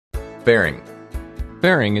Fairing.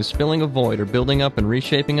 Fairing is filling a void or building up and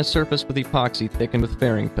reshaping a surface with epoxy thickened with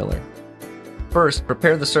fairing filler. First,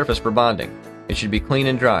 prepare the surface for bonding. It should be clean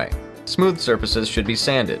and dry. Smooth surfaces should be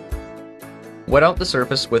sanded. Wet out the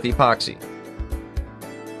surface with epoxy.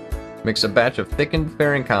 Mix a batch of thickened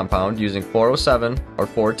fairing compound using 407 or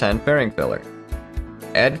 410 fairing filler.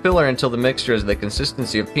 Add filler until the mixture is the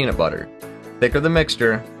consistency of peanut butter. Thicker the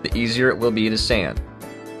mixture, the easier it will be to sand.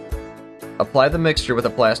 Apply the mixture with a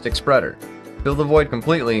plastic spreader. Fill the void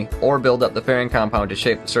completely or build up the fairing compound to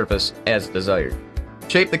shape the surface as desired.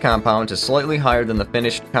 Shape the compound to slightly higher than the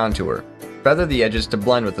finished contour. Feather the edges to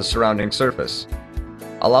blend with the surrounding surface.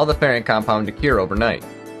 Allow the fairing compound to cure overnight.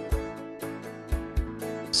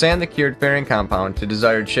 Sand the cured fairing compound to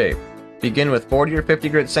desired shape. Begin with 40 or 50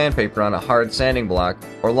 grit sandpaper on a hard sanding block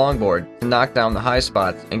or longboard to knock down the high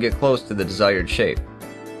spots and get close to the desired shape.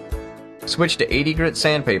 Switch to 80 grit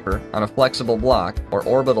sandpaper on a flexible block or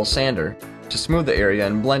orbital sander to smooth the area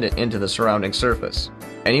and blend it into the surrounding surface.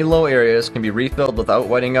 Any low areas can be refilled without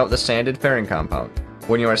wetting out the sanded fairing compound.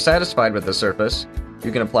 When you are satisfied with the surface,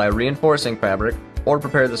 you can apply reinforcing fabric or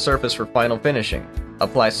prepare the surface for final finishing.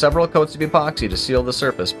 Apply several coats of epoxy to seal the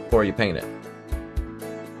surface before you paint it.